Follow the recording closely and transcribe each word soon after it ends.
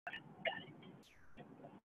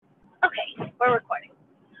Okay, we're recording.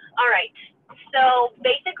 All right. So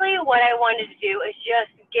basically, what I wanted to do is just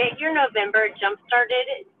get your November jump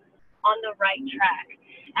started on the right track.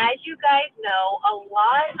 As you guys know, a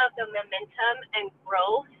lot of the momentum and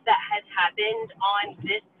growth that has happened on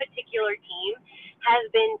this particular team has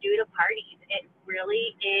been due to parties. It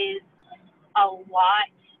really is a lot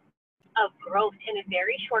of growth in a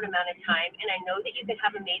very short amount of time. And I know that you can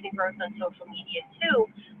have amazing growth on social media too,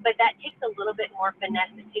 but that takes a little bit more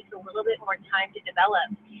finesse. It takes a little bit more time to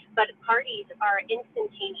develop. But parties are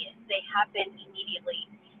instantaneous, they happen immediately.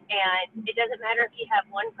 And it doesn't matter if you have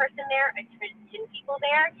one person there or 10 people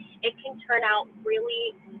there, it can turn out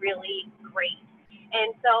really, really great.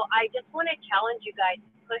 And so I just want to challenge you guys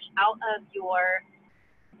to push out of your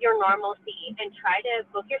normalcy and try to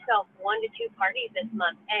book yourself 1 to 2 parties this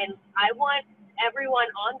month. And I want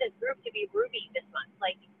everyone on this group to be Ruby this month.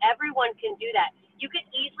 Like everyone can do that. You could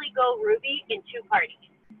easily go Ruby in 2 parties.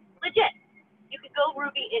 Legit. You could go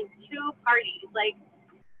Ruby in 2 parties. Like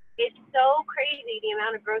it's so crazy the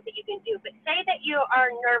amount of growth that you can do. But say that you are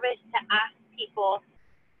nervous to ask people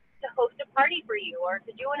to host a party for you or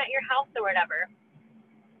to do one at your house or whatever.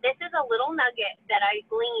 This is a little nugget that I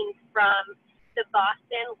gleaned from the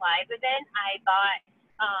Boston live event. I bought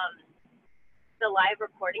the live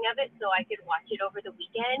recording of it so I could watch it over the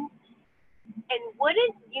weekend. And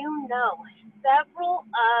wouldn't you know, several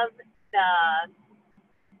of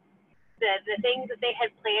the things that they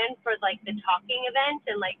had planned for like the talking event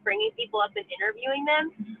and like bringing people up and interviewing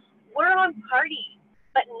them were on parties,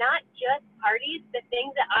 but not just parties. The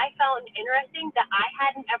things that I found interesting that I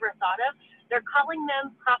hadn't ever thought of, they're calling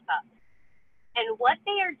them pop-ups. And what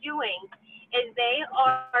they are doing is they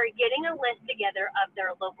are getting a list together of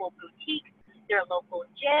their local boutiques, their local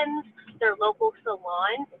gyms, their local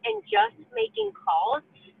salons, and just making calls,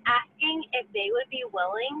 asking if they would be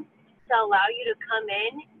willing to allow you to come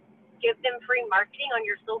in, give them free marketing on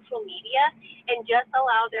your social media, and just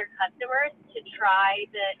allow their customers to try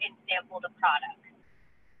and sample the product.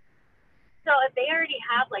 So if they already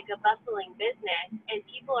have like a bustling business and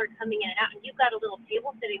people are coming in and out and you've got a little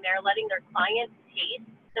table sitting there letting their clients taste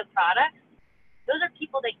the product, those are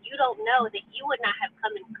people that you don't know that you would not have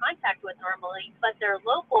come in contact with normally, but they're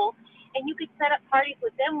local and you could set up parties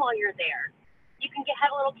with them while you're there. You can have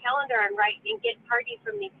a little calendar and write and get parties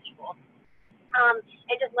from these people.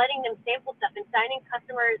 And just letting them sample stuff and signing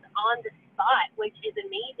customers on the spot, which is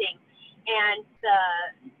amazing. And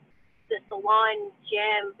the salon,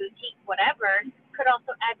 gym, boutique, whatever, could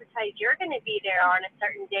also advertise you're going to be there on a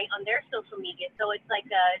certain date on their social media. So it's like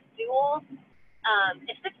a dual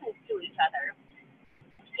assistance to each other.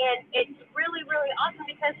 And it's really, really awesome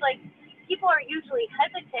because, like, people are usually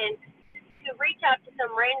hesitant to reach out to some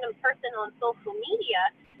random person on social media.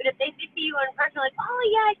 But if they see you in person, like, oh,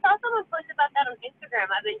 yeah, I saw someone post about that on Instagram.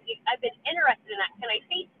 I've been interested in that. Can I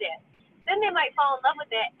taste it? Then they might fall in love with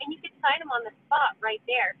it, and you could sign them on the spot right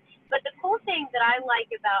there. But the cool thing that I like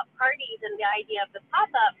about parties and the idea of the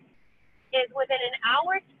pop-up is within an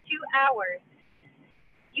hour to 2 hours,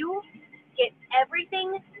 you get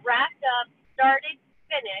everything wrapped up, started,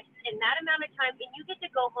 finished in that amount of time, and you get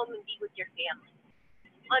to go home and be with your family.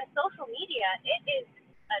 On social media, it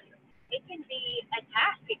can be a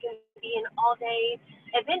task. It can be an all-day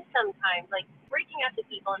event sometimes, like reaching out to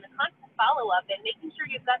people and the constant follow-up and making sure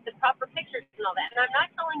you've got the proper pictures and all that. And I'm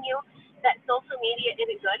not telling you that social media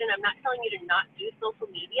isn't good, and I'm not telling you to not do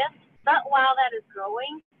social media, but while that is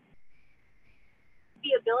growing,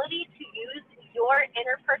 the ability to use your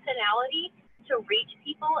inner personality to reach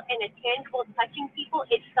people and a tangible touching people,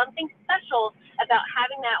 it's something special about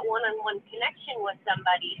having that one-on-one connection with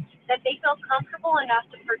somebody that they feel comfortable enough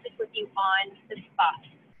to purchase with you on the spot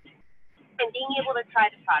and being able to try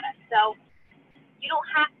the product. So you don't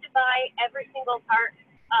have to buy every single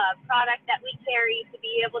product that we carry to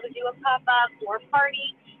be able to do a pop-up or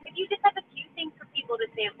party. If you just have a few things for people to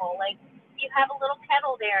sample, like you have a little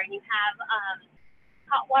kettle there and you have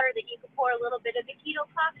hot water that you could pour a little bit of the keto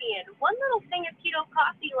coffee in. One little thing of keto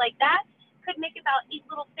coffee like that could make about 8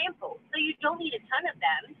 little samples. So you don't need a ton of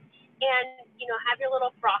them. And, have your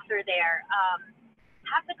little frother there.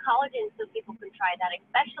 Have the collagen so people can try that,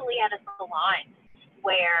 especially at a salon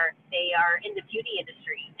where they are in the beauty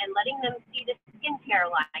industry, and letting them see the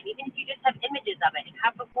skincare line, even if you just have images of it and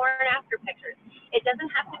have before and after pictures. It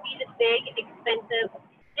doesn't have to be this big, expensive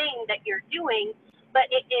thing that you're doing,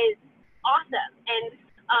 but it is awesome. And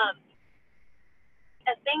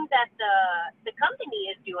a thing that the company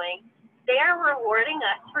is doing, they're rewarding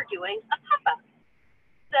us for doing a pop-up.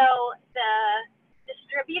 So the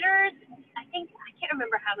distributors, I can't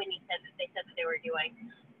remember how many they said that they were doing,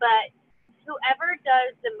 but whoever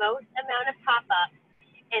does the most amount of pop-ups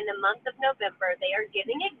in the month of November they are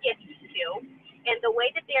giving a gift to. And the way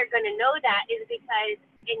that they are going to know that is because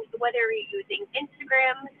whether you're using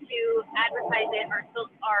Instagram to advertise it or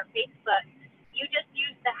Facebook, you just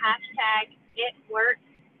use the hashtag it works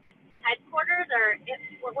headquarters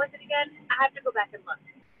what was it again? I have to go back and look.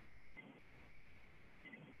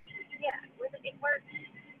 Yeah, was it works?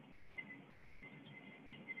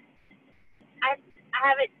 I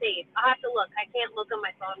have it saved. I'll have to look. I can't look on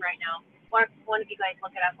my phone right now. Or if one of you guys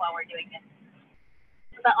look it up while we're doing this.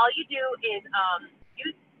 But all you do is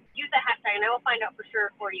use that hashtag, and I will find out for sure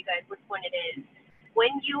for you guys which one it is. When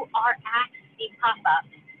you are at the pop-up,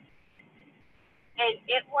 and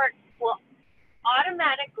it works, will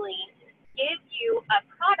automatically give you a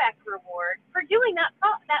product reward for doing that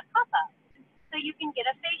pop-up. So you can get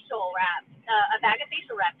a facial wrap, a bag of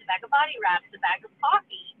facial wraps, a bag of body wraps, a bag of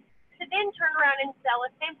coffee, to then turn around and sell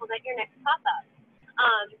as samples at your next pop-up.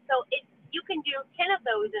 So you can do 10 of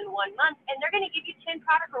those in 1 month, and they're going to give you 10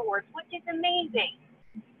 product rewards, which is amazing.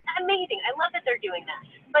 Amazing. I love that they're doing that.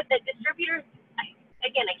 But the distributors,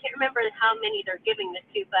 again, I can't remember how many they're giving this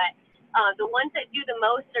to, but the ones that do the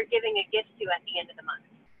most are giving a gift to at the end of the month.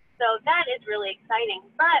 So that is really exciting.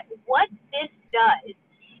 But what this does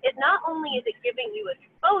is not only is it giving you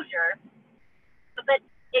exposure, but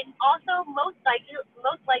it's also most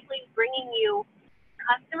likely bringing you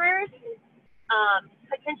customers,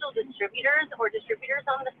 potential distributors or distributors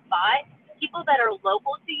on the spot, people that are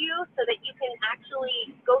local to you, so that you can actually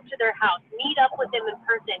go to their house, meet up with them in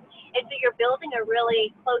person. And so you're building a really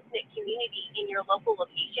close-knit community in your local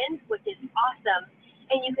locations, which is awesome.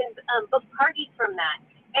 And you can book parties from that.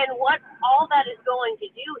 And what all that is going to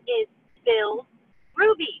do is build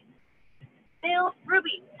rubies. Build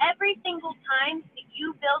rubies. Every single time that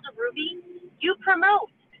you build a ruby, you promote.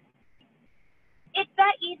 It's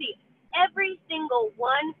that easy. Every single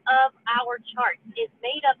one of our charts is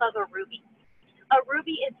made up of a ruby. A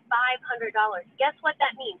ruby is $500. Guess what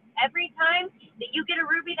that means? Every time that you get a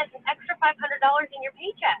ruby, that's an extra $500 in your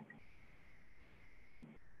paycheck.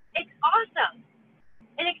 It's awesome.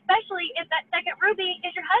 And especially if that second ruby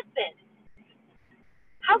is your husband.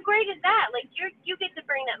 How great is that? Like you get to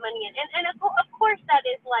bring that money in. And of course that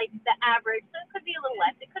is like the average. So it could be a little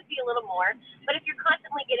less, it could be a little more. But if you're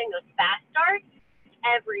constantly getting those fast starts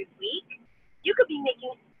every week, you could be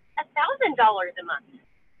making $1,000 a month.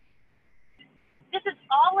 This is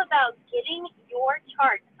all about getting your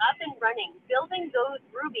charts up and running, building those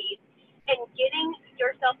rubies, and getting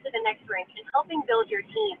yourself to the next rank and helping build your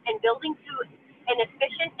team and building to an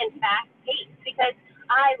efficient and fast pace, because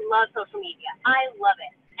I love social media. I love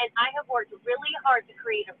it. And I have worked really hard to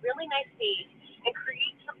create a really nice page and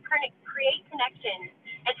create connections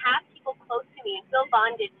and have people close to me and feel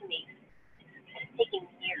bonded to me. It's taken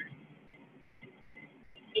years.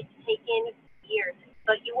 It's taken years.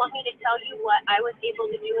 But you want me to tell you what I was able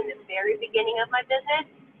to do in the very beginning of my business?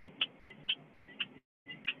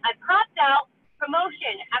 I popped out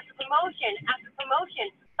promotion after promotion after promotion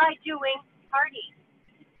by doing parties.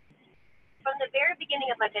 From the very beginning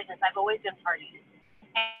of my business, I've always done parties.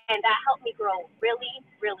 And that helped me grow really,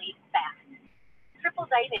 really fast. Triple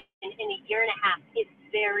diamond in a year and a half is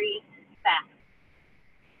very fast.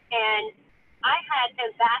 And I had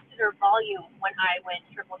ambassador volume when I went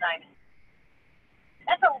triple diamond.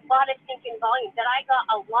 That's a lot of stinking volume that I got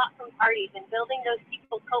a lot from parties and building those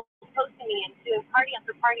people close to me and doing party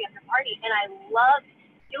after party after party. And I love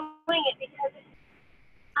doing it because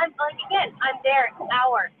I'm like, again, I'm there an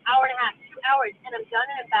hour, hour and a half, 2 hours, and I'm done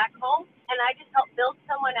and I'm back home. And I just help build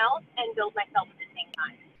someone else and build myself at the same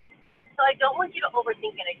time. So I don't want you to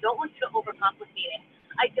overthink it. I don't want you to overcomplicate it.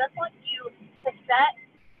 I just want you to set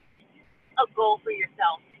a goal for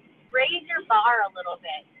yourself. Raise your bar a little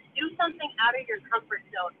bit. Do something out of your comfort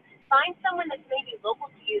zone. Find someone that's maybe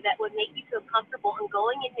local to you that would make you feel comfortable in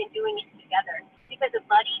going in and doing it together. Because a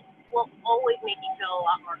buddy will always make you feel a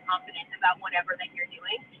lot more confident about whatever that you're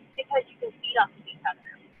doing, because you can feed off of each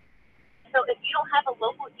other. So if you don't have a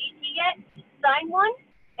local GT yet, sign one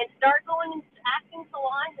and start going and asking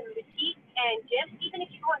salons and boutiques and gyms, even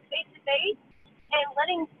if you go face-to-face, and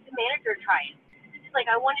letting the manager try it. Like,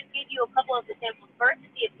 I wanted to give you a couple of the samples first to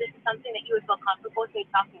see if this is something that you would feel comfortable with me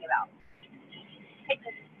talking about. It's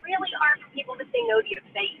really hard for people to say no to your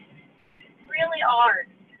face. It's really hard.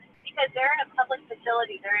 Because they're in a public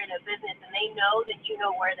facility, they're in a business, and they know that you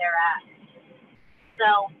know where they're at.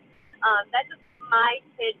 So that's my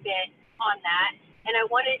tidbit on that. And I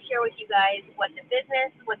wanted to share with you guys what the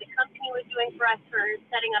business, what the company was doing for us for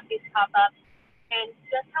setting up these pop-ups, and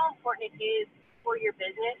just how important it is for your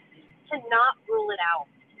business to not rule it out.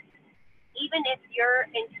 Even if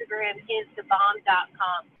your Instagram is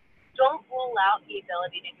thebomb.com, don't rule rule out the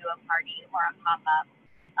ability to do a party or a pop-up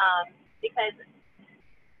because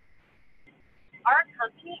our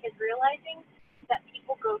company is realizing that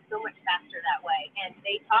people go so much faster that way, and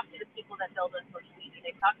they talk to the people that build on social media.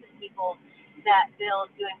 They talk to the people that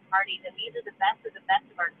build doing parties, and these are the best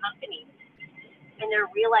of our companies. And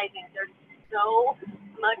they're realizing there's so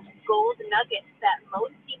much gold nuggets that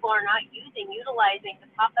most people are not utilizing the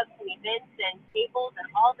pop-ups and events and tables and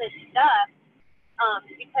all this stuff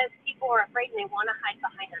because people are afraid and they want to hide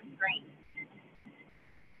behind their screen.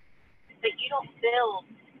 But you don't build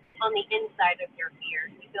on the inside of your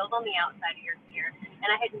fear. You build on the outside of your fear.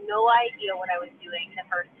 And I had no idea what I was doing the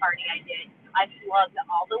first party I did. I slugged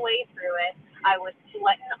all the way through it. I was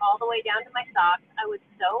sweating all the way down to my socks. I was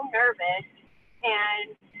so nervous.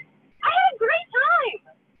 And I had a great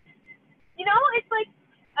time. You know, it's like,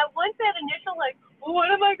 once that initial, like,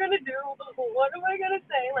 what am I going to do? What am I going to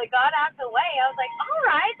say? Like, got out the way. I was like, all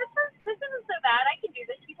right, this isn't so bad. I can do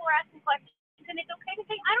this. People are asking questions, and it's okay to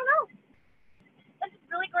say, I don't know. That's a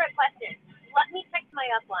really great question. Let me text my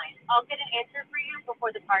upline. I'll get an answer for you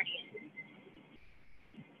before the party ends.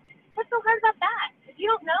 What's so hard about that? If you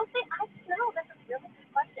don't know, say, I don't know. That's a really good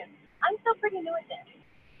question. I'm still pretty new at this.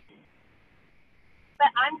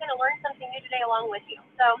 But I'm going to learn something new today along with you.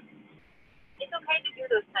 So it's okay to do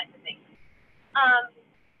those kinds of things.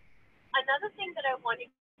 Another thing that I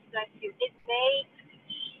wanted you guys to do is make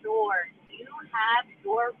sure you have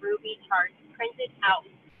your Ruby charts printed out.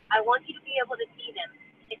 I want you to be able to see them.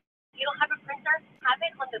 If you don't have a printer, have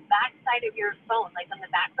it on the back side of your phone, like on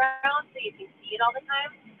the background, so you can see it all the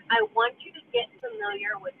time. I want you to get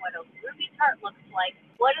familiar with what a Ruby chart looks like.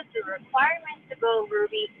 What is the requirements to go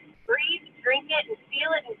Ruby? Breathe, drink it, and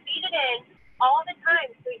feel it, and feed it in all the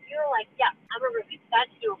time. So you're like, yeah, I'm a Ruby.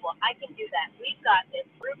 That's doable. I can do that. We've got this.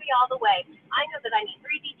 Ruby all the way. I know that I need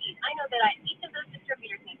 3 DGs. I know that each of those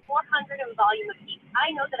distributors need 400 in volume of each.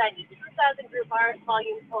 I know that I need 2,000 group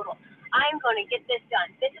volume total. I'm going to get this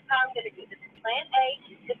done. This is how I'm going to do this. This is plan A.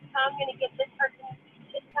 This is how I'm going to get this person.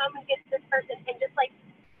 This is how I'm going to get this person. And just like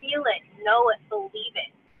feel it, know it, believe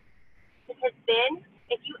it. Because then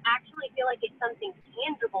if you actually feel like it's something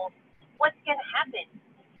tangible, what's going to happen?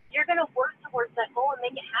 You're going to work towards that goal and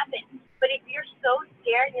make it happen. But if you're so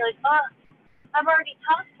scared and you're like, oh, I've already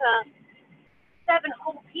talked to 7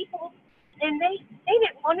 whole people and they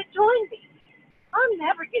didn't want to join me. I'll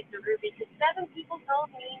never get to Ruby because 7 people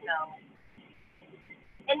told me no.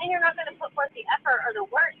 And then you're not going to put forth the effort or the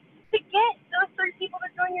work to get those 3 people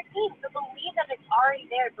to join your team. So believe that it's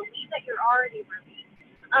already there. Believe that you're already Ruby.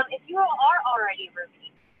 If you are already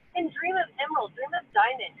Ruby, then dream of Emerald, dream of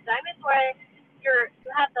Diamond. Diamond's where you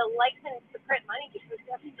have the license to print money because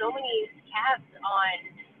you have so many tabs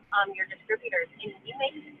on your distributors, and you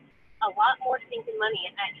make a lot more stinking money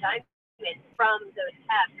at Diamond from those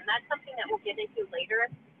tabs. And that's something that we'll get into later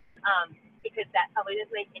because that probably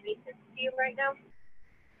doesn't make any sense to you right now.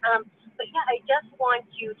 But yeah, I just want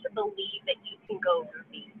you to believe that you can go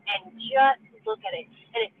Ruby and just look at it.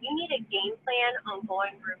 And if you need a game plan on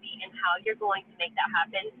going Ruby and how you're going to make that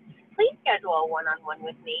happen, please schedule a one-on-one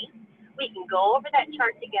with me. We can go over that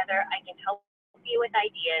chart together. I can help you with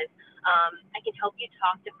ideas. I can help you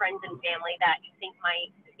talk to friends and family that you think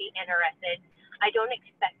might be interested. I don't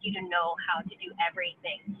expect you to know how to do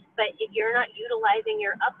everything. But if you're not utilizing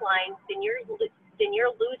your upline, then you're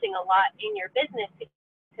losing a lot in your business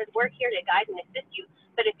because we're here to guide and assist you.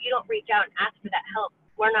 But if you don't reach out and ask for that help,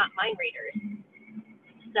 we're not mind readers.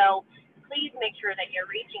 So please make sure that you're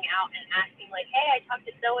reaching out and asking like, hey, I talked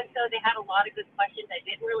to so-and-so. They had a lot of good questions. I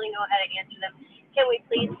didn't really know how to answer them. Can we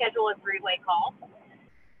please schedule a 3-way call?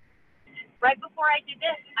 Right before I did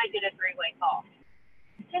this, I did a 3-way call.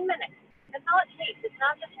 10 minutes. That's all it takes. It's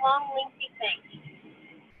not this long, lengthy thing.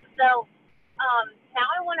 So now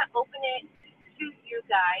I want to open it to you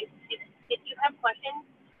guys. If you have questions,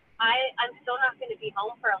 I'm still not going to be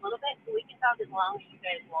home for a little bit, so we can talk as long as you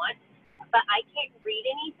guys want. But I can't read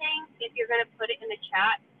anything. If you're going to put it in the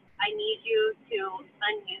chat, I need you to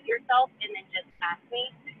unmute yourself and then just ask me.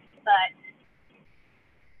 But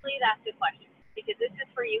please ask a question because this is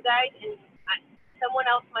for you guys, and someone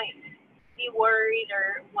else might be worried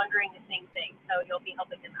or wondering the same thing. So you'll be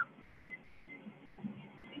helping them out.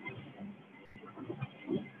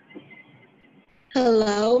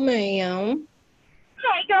 Hello, ma'am.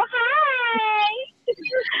 Hey, girl, hi.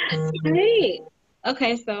 Hey.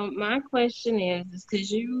 Okay, so my question is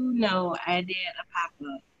because I did a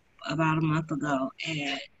pop-up about a month ago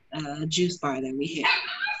at a juice bar that we had.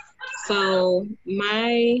 So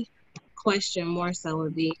my question more so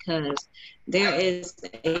would be because there is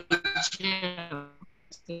a gym.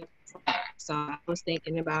 So I was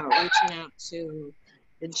thinking about reaching out to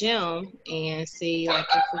the gym and see like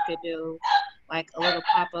if we could do like a little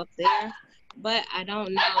pop up there. But I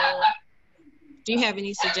don't know. Do you have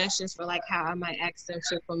any suggestions for like how I might ask them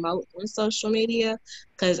to promote on social media?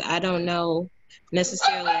 Because I don't know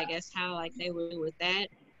necessarily, I guess, how like they would do with that.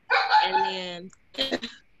 And then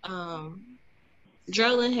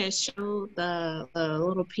Drolin has showed the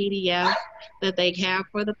little PDF that they have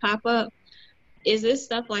for the pop up. Is this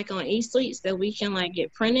stuff like on e-suites that we can like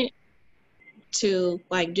get printed to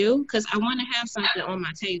like do? Because I want to have something on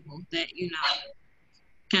my table that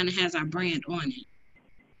kind of has our brand on it.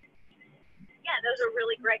 Yeah, those are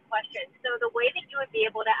really great questions. So the way that you would be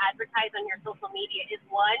able to advertise on your social media is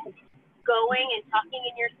one, going and talking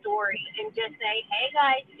in your story and just say, hey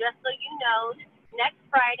guys, just so you know, next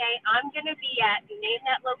Friday I'm going to be at, you name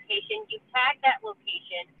that location, you tag that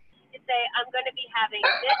location, to say I'm going to be having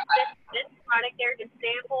this product there to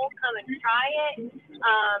sample, come and try it,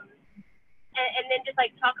 and then just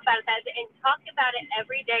like talk about it and talk about it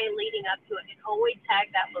every day leading up to it, and always tag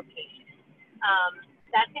that location.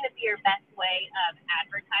 That's going to be your best way of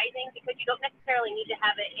advertising, because you don't necessarily need to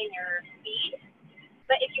have it in your feed.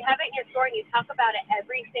 But if you have it in your store and you talk about it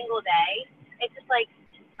every single day, it's just like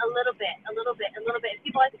a little bit, a little bit, a little bit. And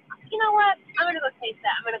people are like, you know what? I'm going to go taste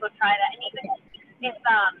that. I'm going to go try that. And even if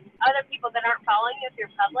other people that aren't following you, if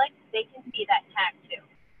you're public, they can see that tag too.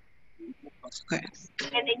 Okay.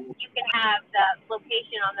 And then you can have the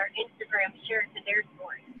location on their Instagram shared to their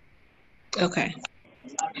story. Okay.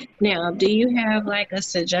 Now, do you have like a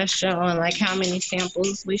suggestion on like how many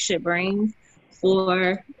samples we should bring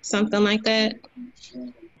for something like that?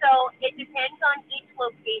 So it depends on each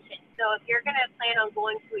location. So if you're going to plan on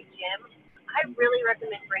going to a gym, I really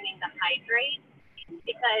recommend bringing the hydrate,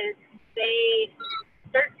 because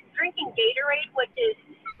they're drinking Gatorade, which is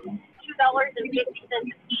 $2.50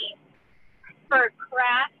 a piece for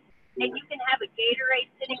craft, and you can have a Gatorade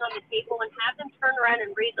sitting on the table and have them turn around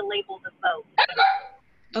and read the labels of both.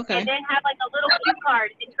 Okay. And then have like a little cue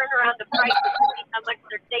card and turn around the prices to see how much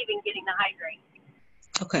they're saving getting the hydrate.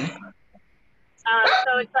 Okay.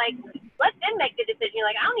 So it's like, let them make the decision. You're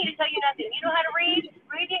like, I don't need to tell you nothing. You know how to read?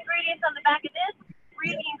 Read the ingredients on the back of this.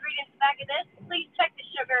 Read the ingredients on the back of this. Please check the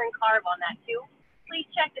sugar and carb on that too. Please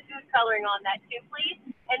check the food coloring on that too, please.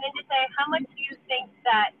 And then just say, how much do you think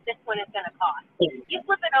that this one is going to cost? You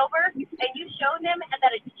flip it over and you show them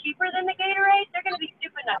that it's cheaper than the Gatorade, they're going to be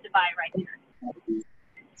stupid enough to buy right there.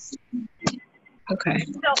 Okay.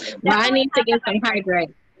 So well, I need to get some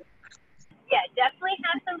hydrate. Yeah, definitely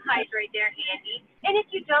have some hydrate there handy. And if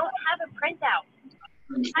you don't, have a printout.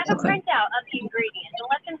 Have a printout of the ingredients and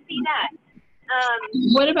let them see that.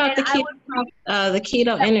 What about the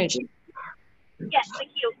keto energy? Yes, the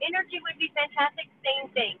keto energy would be fantastic.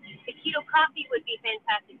 Same thing. The keto coffee would be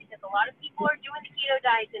fantastic, because a lot of people are doing the keto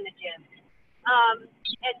diets in the gym.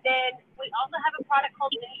 And then we also have a product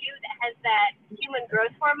called New that has that human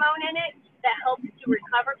growth hormone in it that helps to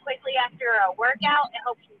recover quickly after a workout. It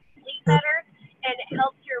helps you sleep better, and it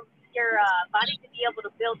helps your body to be able to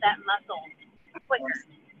build that muscle quicker.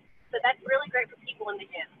 So that's really great for people in the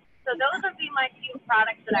gym. So those would be my few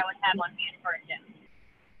products that I would have on hand for a gym.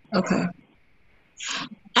 Okay.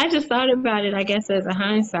 I just thought about it, I guess, as a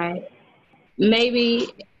hindsight. Maybe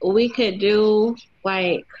we could do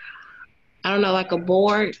like, I don't know, like a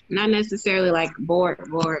board, not necessarily like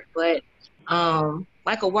board, but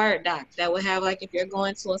like a Word doc that would have like, if you're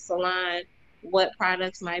going to a salon, what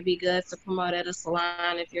products might be good to promote at a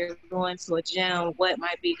salon. If you're going to a gym, what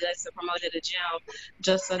might be good to promote at a gym,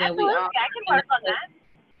 just so that Absolutely. we all. I can work on that.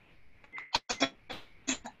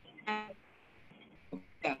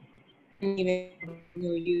 Even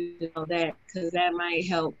you know that, because that might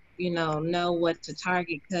help know what to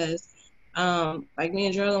target, because like me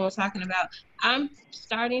and Jordan was talking about, I'm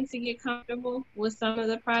starting to get comfortable with some of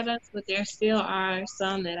the products, but there still are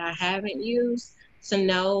some that I haven't used to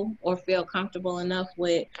know or feel comfortable enough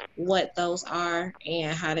with what those are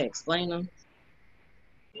and how to explain them.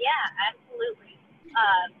 Yeah, absolutely.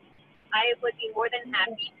 I would be more than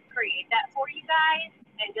happy to create that for you guys,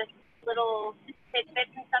 and just little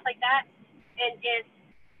tidbits and stuff like that. And if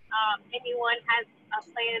anyone has a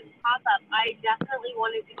planned pop-up, I definitely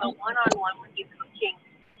wanted to go one-on-one with you, coaching,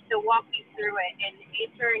 to walk you through it and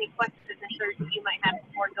answer any questions and concerns that you might have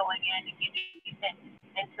before going in, and give you tips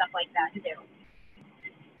and stuff like that too.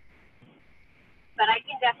 But I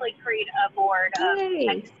can definitely create a board of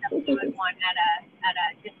types of stuff you would want at a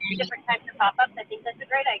just different types of pop-ups. I think that's a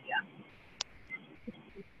great idea.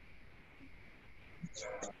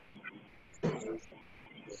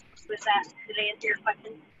 Did I answer your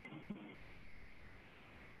question?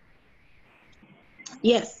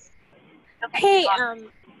 Yes. Okay. Hey,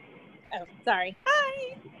 oh, sorry.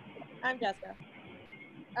 Hi. I'm Jessica.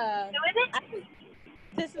 Who is it?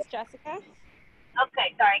 This is Jessica.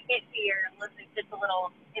 Okay, sorry, I can't see your listen. Just a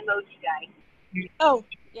little emoji guy. Oh,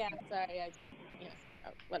 yeah, sorry.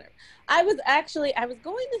 Whatever. I was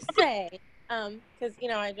going to say, because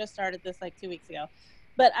I just started this like 2 weeks ago,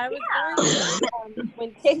 but I was going to say,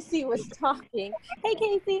 when Casey was talking. Hey,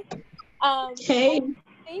 Casey. Hey. I was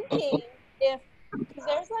thinking because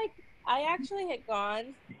there's like, I actually had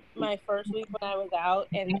gone my first week when I was out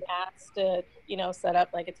and asked to, set up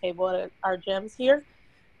like a table at our gyms here.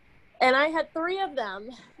 And I had 3 of them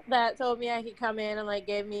that told me I could come in and like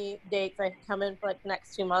gave me dates. I could come in for like the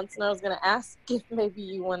next 2 months, and I was gonna ask if maybe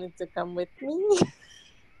you wanted to come with me.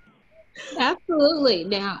 Absolutely.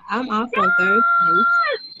 Now I'm off on Thursdays.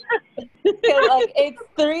 Because it's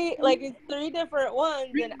 3 different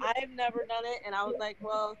ones, and I've never done it. And I was like,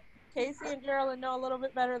 well, Casey and Geraldine know a little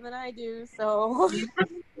bit better than I do, so.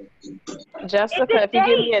 Jessica, if you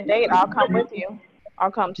give me a date, I'll come with you. I'll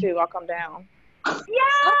come too. I'll come down. Yeah.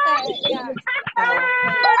 Okay, yeah.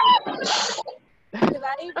 Because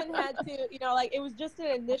I even had to, it was just an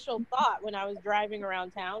initial thought when I was driving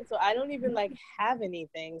around town. So I don't even have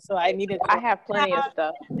anything. So I needed to. I have plenty of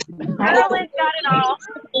stuff. Carolyn's got it all.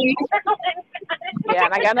 Yeah,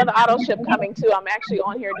 and I got another auto ship coming too. I'm actually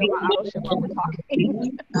on here doing my auto ship while we're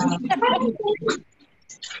talking.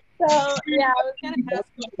 So yeah, I was gonna ask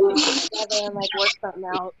you to put it together and work something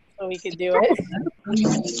out so we could do it. I'm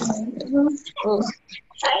so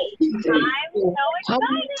excited.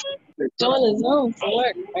 Doing a Zoom for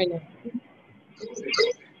work right now.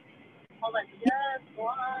 Hold on just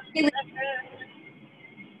 1 second.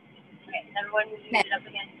 Okay, everyone mute up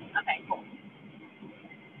again. Okay, cool.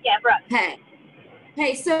 Yeah, Brooke.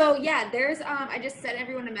 Hey, so yeah, there's I just sent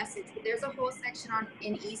everyone a message, but there's a whole section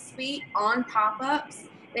in eSuite on pop-ups.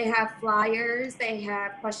 They have flyers, they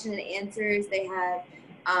have question and answers, they have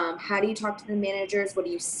how do you talk to the managers, what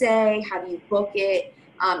do you say, how do you book it.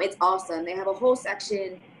 It's awesome. They have a whole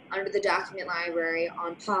section under the document library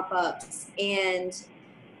on pop-ups, and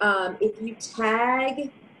if you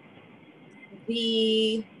tag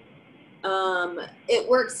the it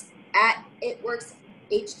works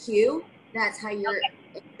HQ, that's how you're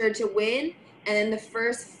entered to win. And then the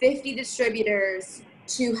first 50 distributors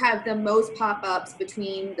to have the most pop-ups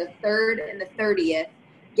between the 3rd and the 30th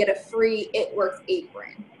get a free It Works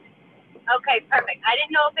apron. Okay, perfect. I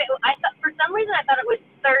didn't know if I thought, for some reason I thought it was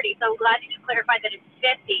 30, so I'm glad that you clarified that it's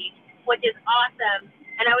 50, which is awesome.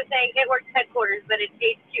 And I was saying It Works headquarters, but it's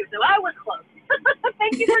HQ, so I was close.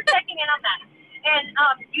 Thank you for checking in on that. And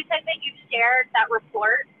you said that you shared that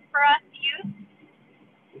report for us to use?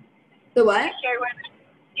 The what?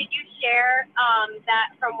 Did you share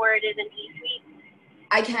that from where it is in eSuite?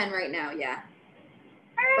 I can right now, yeah.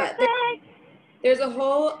 Perfect. But there's a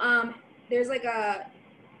whole, there's like a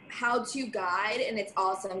how-to guide, and it's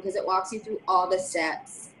awesome because it walks you through all the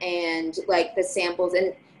steps and like the samples.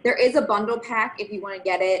 And there is a bundle pack if you want to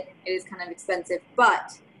get it. It is kind of expensive,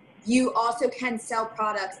 but you also can sell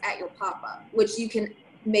products at your pop-up, which you can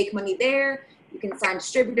make money there. You can sign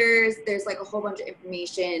distributors. There's like a whole bunch of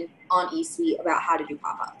information on eSuite about how to do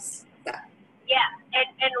pop-ups. So. Yeah, and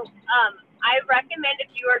I recommend if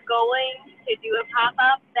you are going to do a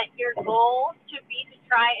pop-up that your goal should be to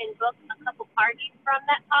try and book a couple parties from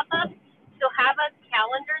that pop-up. So have a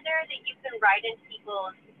calendar there that you can write in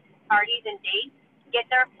people's parties and dates, get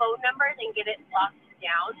their phone numbers, and get it locked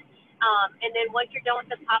down. And then once you're done with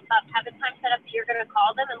the pop-up, have a time set up that you're going to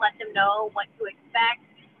call them and let them know what to expect.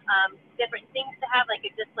 Different things to have, like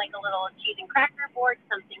just like a little cheese and cracker board,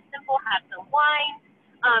 something simple, have some wine,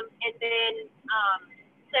 and then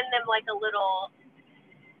send them like a little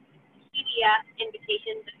PDF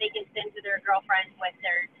invitation that they can send to their girlfriends with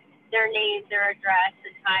their names, their address,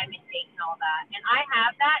 the time and date and all that. And I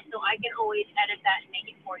have that, so I can always edit that and make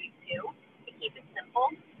it for you too, to keep it simple.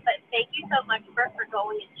 But thank you so much for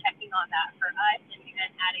going and checking on that for us and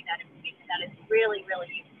adding that information. That is really,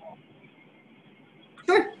 really useful.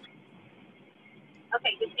 Sure.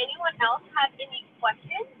 Okay, does anyone else have any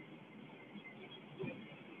questions?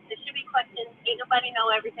 There should be questions. Ain't nobody know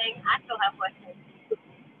everything. I still have questions.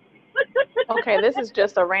 Okay, this is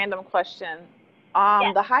just a random question.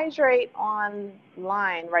 Yes. The Hydrate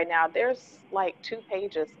online right now, there's like 2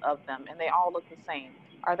 pages of them, and they all look the same.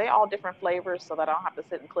 Are they all different flavors so that I don't have to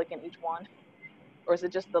sit and click in each one? Or is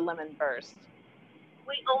it just the lemon burst?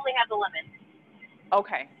 We only have the lemon.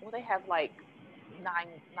 Okay, well, they have like nine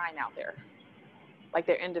out there. Like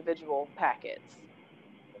their individual packets.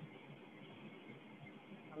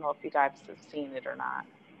 I don't know if you guys have seen it or not.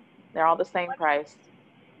 They're all the same price.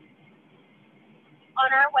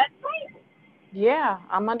 On our website? Yeah,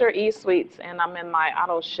 I'm under eSuites and I'm in my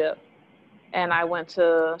auto ship. and I went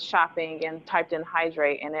to shopping and typed in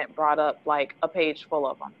hydrate, and it brought up like a page full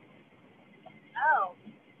of them. Oh,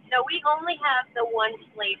 no, we only have the one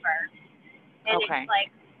flavor, and Okay. it's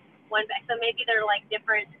like one bag. So maybe they're like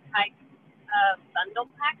different types of bundle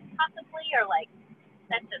packs, possibly, or like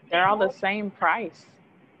that's the They're all the samples. same price.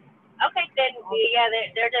 Okay, then yeah,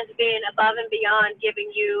 they're just being above and beyond,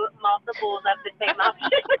 giving you multiples of the same option.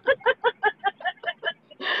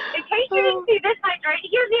 In case you didn't see this hydrate,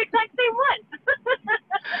 here's the exact same one.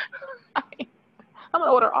 I'm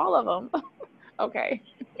gonna order all of them. Okay.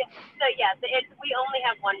 Yeah, so yeah, we only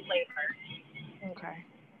have one flavor, Okay.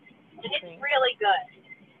 and it's really good.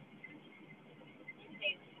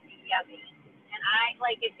 It's yummy, and I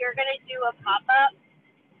like if you're gonna do a pop up.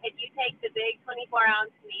 If you take the big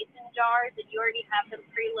 24-ounce mason jars and you already have them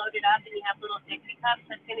preloaded up and you have little Dixie cups,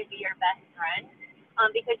 that's going to be your best friend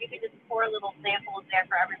because you can just pour little samples there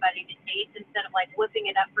for everybody to taste instead of like whipping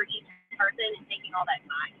it up for each person and taking all that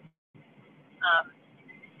time.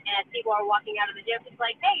 And as people are walking out of the gym, it's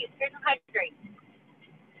like, hey, here's some hydrate.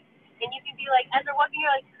 And you can be like, as they're walking,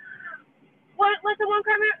 you're like, what's the 1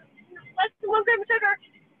 gram of sugar?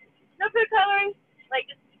 No food coloring. Like,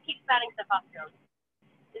 just keep spatting stuff off your own.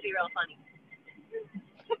 It'd be real funny.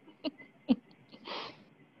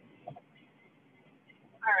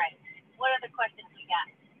 All right. What other questions we got?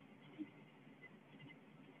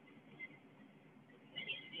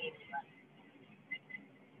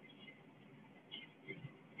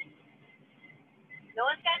 No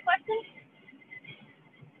one's got questions?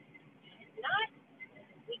 If not,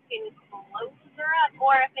 we can close her up.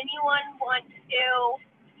 Or if anyone wants to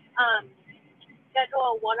schedule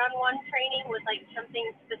a one-on-one training with like something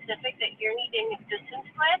specific that you're needing assistance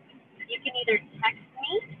with, you can either text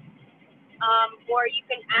me or you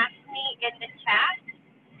can ask me in the chat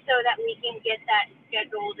so that we can get that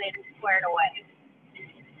scheduled and squared away.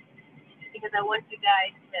 Because I want you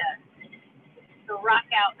guys to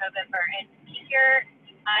rock out November and keep your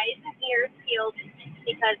eyes and ears peeled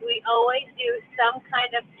because we always do some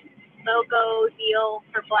kind of BOGO deal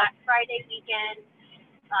for Black Friday weekend.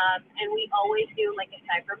 And we always do like a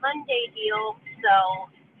Cyber Monday deal. So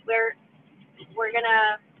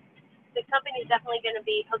the company's definitely gonna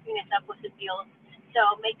be hooking us up with the deals.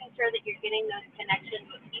 So making sure that you're getting those connections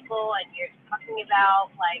with people and you're talking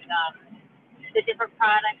about like the different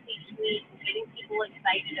products each week, getting people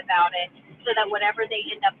excited about it, so that whatever they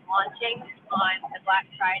end up launching on the Black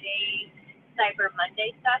Friday, Cyber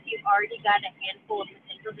Monday stuff, you've already got a handful of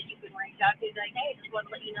potentials that you can reach out to. Like, hey, just want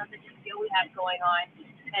to let you know this deal we have going on,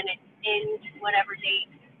 and it's in whatever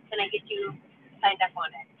date. Can I get you signed up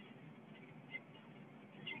on it?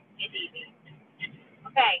 It's easy.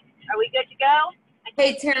 Okay, are we good to go?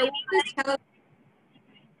 Hey Tara,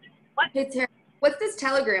 What? Hey Tara, what's this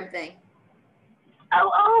Telegram thing?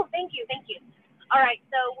 Oh, thank you. All right,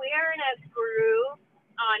 so we're in a group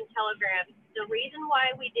on Telegram. The reason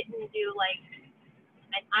why we didn't do like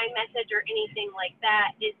an iMessage or anything like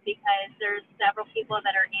that is because there's several people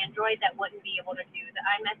that are Android that wouldn't be able to do the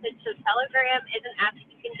iMessage. So Telegram is an app that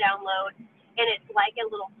you can download, and it's like a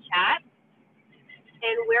little chat.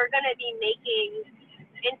 And we're going to be making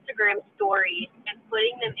Instagram stories and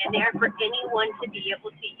putting them in there for anyone to be able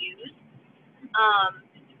to use.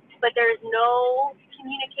 But there's no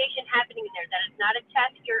communication happening in there. That is not a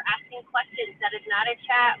chat that you're asking questions. That is not a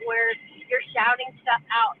chat where you're shouting stuff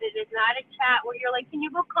out. It is not a chat where you're like, can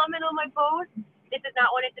you go comment on my post? This is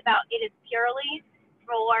not what it's about. It is purely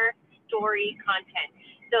for story content.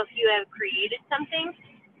 So if you have created something,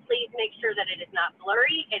 please make sure that it is not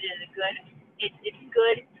blurry. It is it's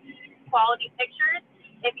good quality pictures.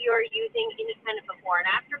 If you are using any kind of before and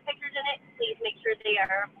after pictures in it, please make sure they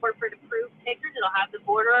are corporate approved pictures. It'll have the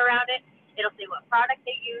border around it. It'll say what product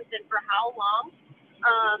they used and for how long.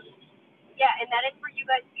 Yeah, and that is for you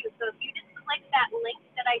guys too. So if you just click that link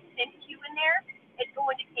that I sent you in there, it's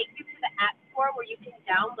going to take you to the App Store where you can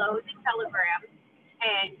download the Telegram,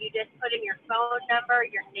 and you just put in your phone number,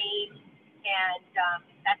 your name, and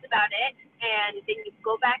that's about it. And then you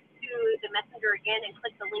go back to the Messenger again and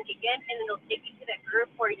click the link again, and it'll take you to that group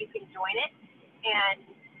where you can join it and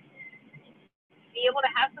be able to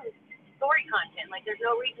have some story content. Like, there's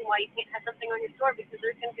no reason why you can't have something on your store because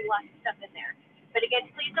there's going to be lots of stuff in there. But again,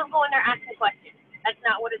 please don't go in there asking questions. That's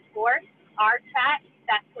not what it's for. Our chat,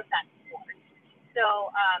 that's what that's for. So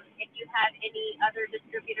if you have any other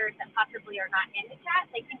distributors that possibly are not in the chat,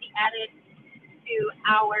 they can be added to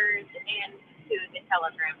ours and to the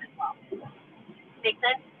Telegram as well. Make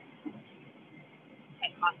sense?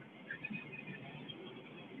 Okay, awesome.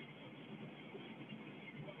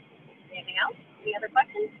 Anything else? Any other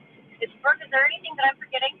questions? Brooke, is there anything that I'm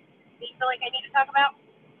forgetting that you feel like I need to talk about?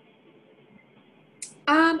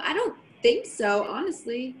 I don't think so,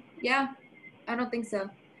 honestly. Yeah, I don't think so.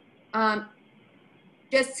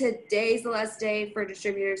 Just today's the last day for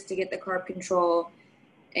distributors to get the carb control,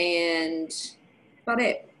 and that's about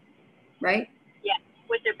it, right? Yeah,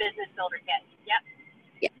 with their business builder kit. Yep.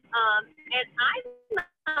 Yeah. And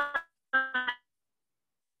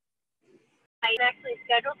I actually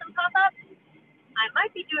scheduled some pop-ups. I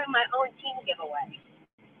might be doing my own team giveaway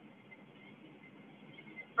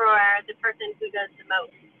for the person who does the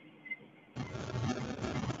most.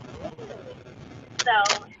 So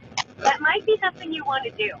that might be something you want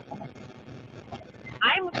to do.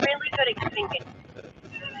 I'm really good at giving gifts.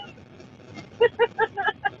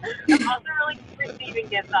 I'm also really good at receiving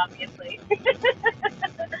gifts, obviously. But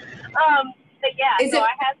yeah, Is so it,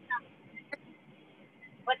 I have some.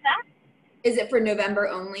 What's that? is it for November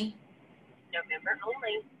only? November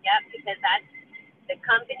only. Yep, because that's the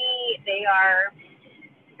company.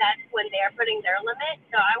 That's when they are putting their limit.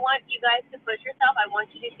 So I want you guys to push yourself. I want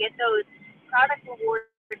you to get those product rewards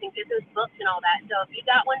and get those books and all that. So if you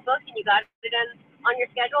got one book and you got it on your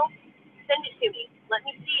schedule, send it to me. Let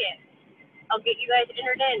me see it. I'll get you guys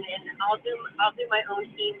entered in, and I'll do my own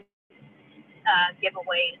team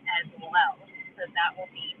giveaway as well. So that will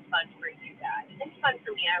be fun for you guys. It's fun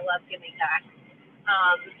for me. I love giving back.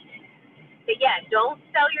 But yeah, don't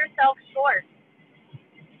sell yourself short.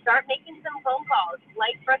 Start making some phone calls.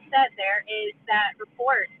 Like Brooke said, there is that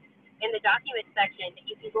report in the document section that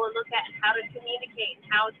you can go and look at, and how to communicate, and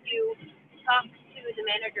how to talk to the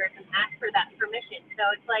managers and ask for that permission. So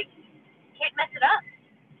it's like, you can't mess it up.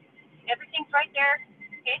 Everything's right there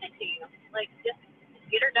handed to you. Like, just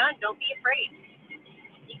get her done. Don't be afraid.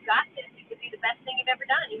 You got this. It could be the best thing you've ever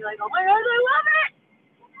done. And you're like, oh my God, I love it.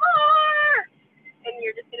 More! And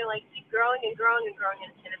you're just going to like keep growing and growing and growing, and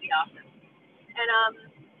it's going to be awesome. And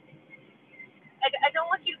I don't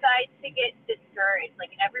want you guys to get discouraged.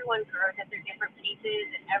 Like, everyone grows at their different paces,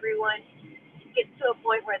 and everyone gets to a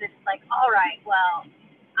point where it's like, all right, well,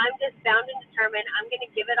 I'm just bound and determined. I'm going to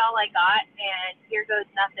give it all I got, and here goes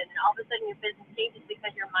nothing. And all of a sudden your business changes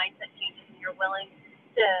because your mindset changes, and you're willing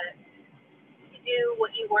to do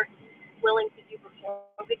what you weren't willing to do before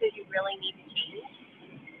because you really need to change.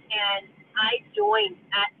 And I joined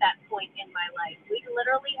at that point in my life. We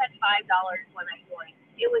literally had $5 when I joined.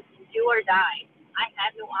 It was do or die. I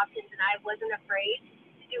had no options, and I wasn't afraid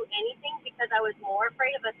to do anything because I was more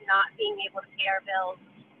afraid of us not being able to pay our bills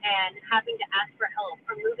and having to ask for help,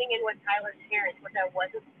 or moving in with Tyler's parents, which I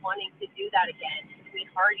wasn't wanting to do that again.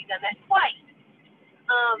 We'd already done that twice.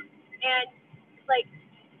 And like,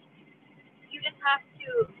 you just have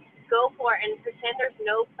to go for it and pretend there's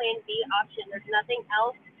no plan B option. There's nothing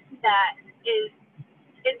else that is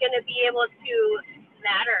going to be able to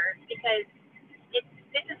matter, because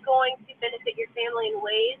this is going to benefit your family in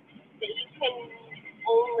ways that you can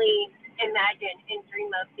only imagine and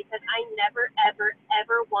dream of, because I never, ever,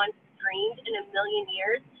 ever once dreamed in a million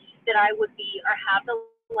years that I would be or have the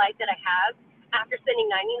life that I have after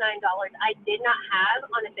spending $99 I did not have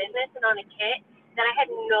on a business and on a kit that I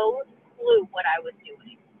had no clue what I was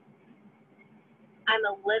doing. I'm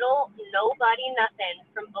a little nobody nothing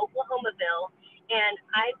from Oklahomaville, and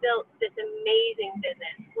I built this amazing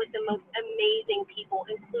business with the most amazing people,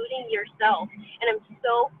 including yourself. And I'm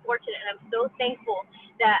so fortunate, and I'm so thankful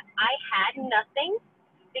that I had nothing,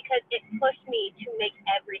 because it pushed me to make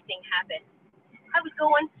everything happen. I was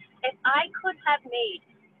going, if I could have made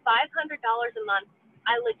 $500 a month,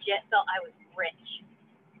 I legit felt I was rich.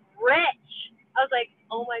 Rich! I was like,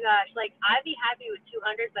 oh my gosh, like, I'd be happy with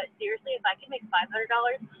 200, but seriously, if I could make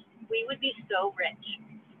 $500, we would be so rich.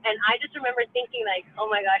 And I just remember thinking, like, oh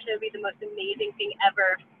my gosh, that would be the most amazing thing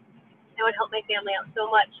ever. It would help my family out so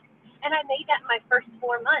much. And I made that in my first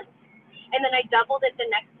 4 months. And then I doubled it the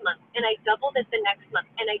next month, and I doubled it the next month,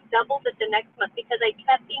 and I doubled it the next month, because I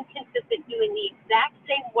kept being consistent, doing the exact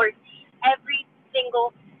same work every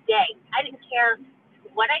single day. I didn't care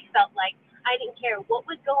what I felt like. I didn't care what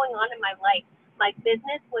was going on in my life. My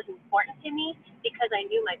business was important to me because I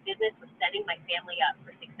knew my business was setting my family up for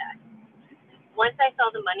success. Once I saw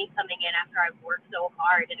the money coming in after I worked so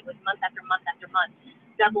hard, and it was month after month after month,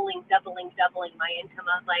 doubling my income,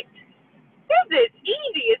 I was like, this is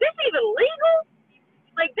easy. Is this even legal?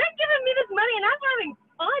 Like, they're giving me this money and I'm having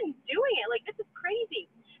fun doing it. Like, this is crazy.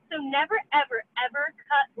 So never, ever, ever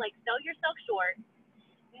sell yourself short.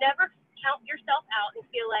 Never count yourself out and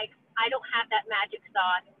feel like, I don't have that magic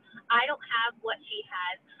sauce. I don't have what she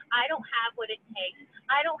has. I don't have what it takes.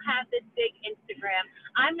 I don't have this big Instagram.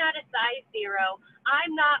 I'm not a size 0.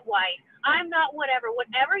 I'm not white. I'm not whatever.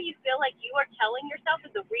 Whatever you feel like you are telling yourself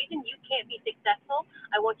is the reason you can't be successful,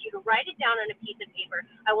 I want you to write it down on a piece of paper.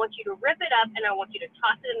 I want you to rip it up, and I want you to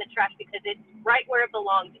toss it in the trash because it's right where it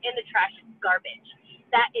belongs, in the trash. It's garbage.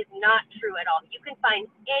 That is not true at all. You can find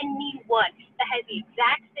anyone that has the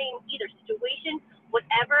exact same either situation,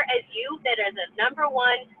 whatever as you, that is a number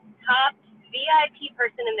one top VIP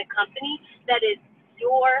person in the company that is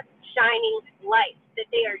your shining light, that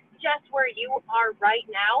they are just where you are right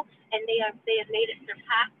now, and they have made it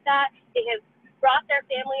surpass that. They have brought their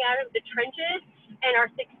family out of the trenches and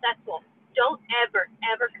are successful. Don't ever,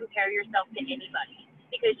 ever compare yourself to anybody,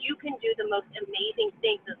 because you can do the most amazing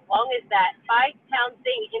things as long as that 5-pound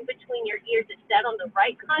thing in between your ears is set on the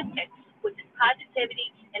right content, which is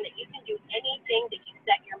positivity, and that you can do anything that you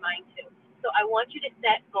set your mind to. So I want you to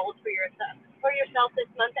set goals for yourself this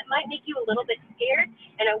month that might make you a little bit scared,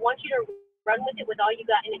 and I want you to run with it with all you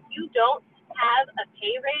got. And if you don't have a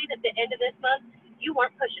pay raise at the end of this month, you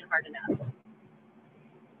weren't pushing hard enough.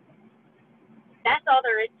 That's all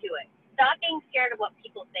there is to it. Stop being scared of what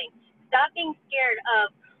people think. Stop being scared of,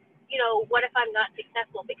 what if I'm not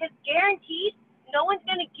successful? Because guaranteed, no one's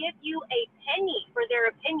going to give you a penny for their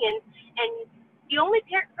opinion, and the only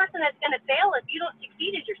person that's going to fail if you don't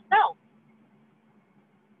succeed is yourself.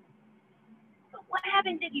 But what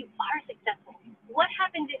happens if you are successful? What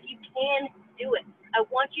happens if you can do it? I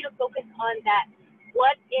want you to focus on that.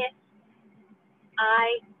 What if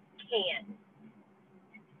I can?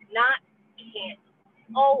 Not can't.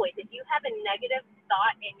 Always, if you have a negative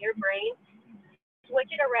thought in your brain,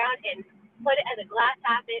 switch it around and put it as a glass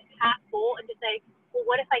half full, and just say, well,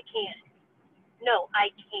 what if I can? No,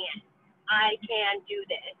 I can. I can do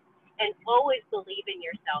this. And always believe in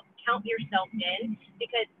yourself. Count yourself in,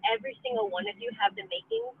 because every single one of you have the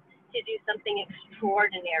makings to do something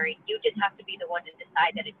extraordinary. You just have to be the one to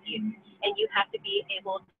decide that it's you. And you have to be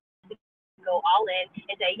able to go all in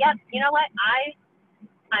and say, yep, you know what?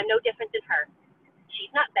 I'm no different than her. She's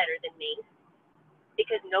not better than me,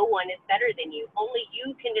 because no one is better than you. Only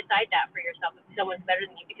you can decide that for yourself, if someone's better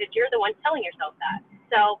than you, because you're the one telling yourself that.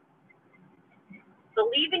 So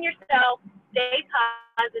believe in yourself, stay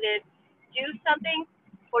positive, do something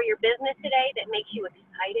for your business today that makes you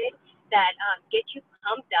excited, that gets you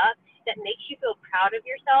pumped up, that makes you feel proud of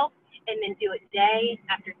yourself, and then do it day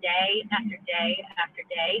after day after day after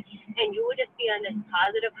day, and you will just be on this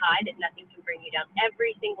positive high that nothing can bring you down.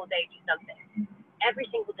 Every single day, do something. Every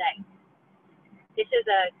single day. This is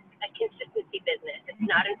a consistency business. It's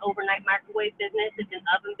not an overnight microwave business. It's an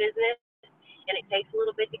oven business, and it takes a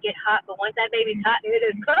little bit to get hot, but once that baby's hot, it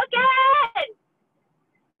is cooking!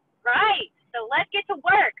 Right. So let's get to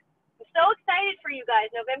work. I'm so excited for you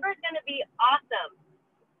guys. November is going to be awesome.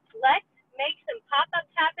 Let's make some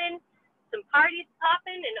pop-ups happen, some parties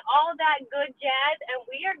popping, and all that good jazz, and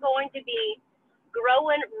we are going to be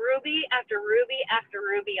growing ruby after ruby after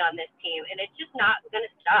ruby on this team, and it's just not going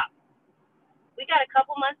to stop. We got a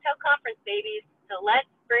couple months till conference, babies, so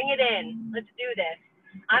let's bring it in. Let's do this.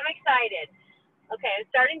 I'm excited. Okay, I'm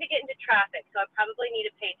starting to get into traffic, so I probably need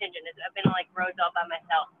to pay attention. I've been on roads all by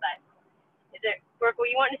myself, but were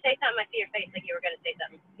you wanting to say something? I see your face like you were going to say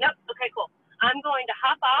something. Nope. Okay, cool. I'm going to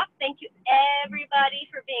hop off. Thank you, everybody,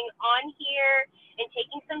 for being on here and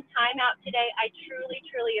taking some time out today. I truly,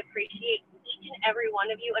 truly appreciate each and every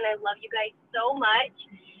one of you, and I love you guys so much.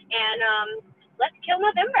 And let's kill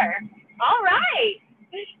November. All right.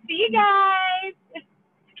 See you guys.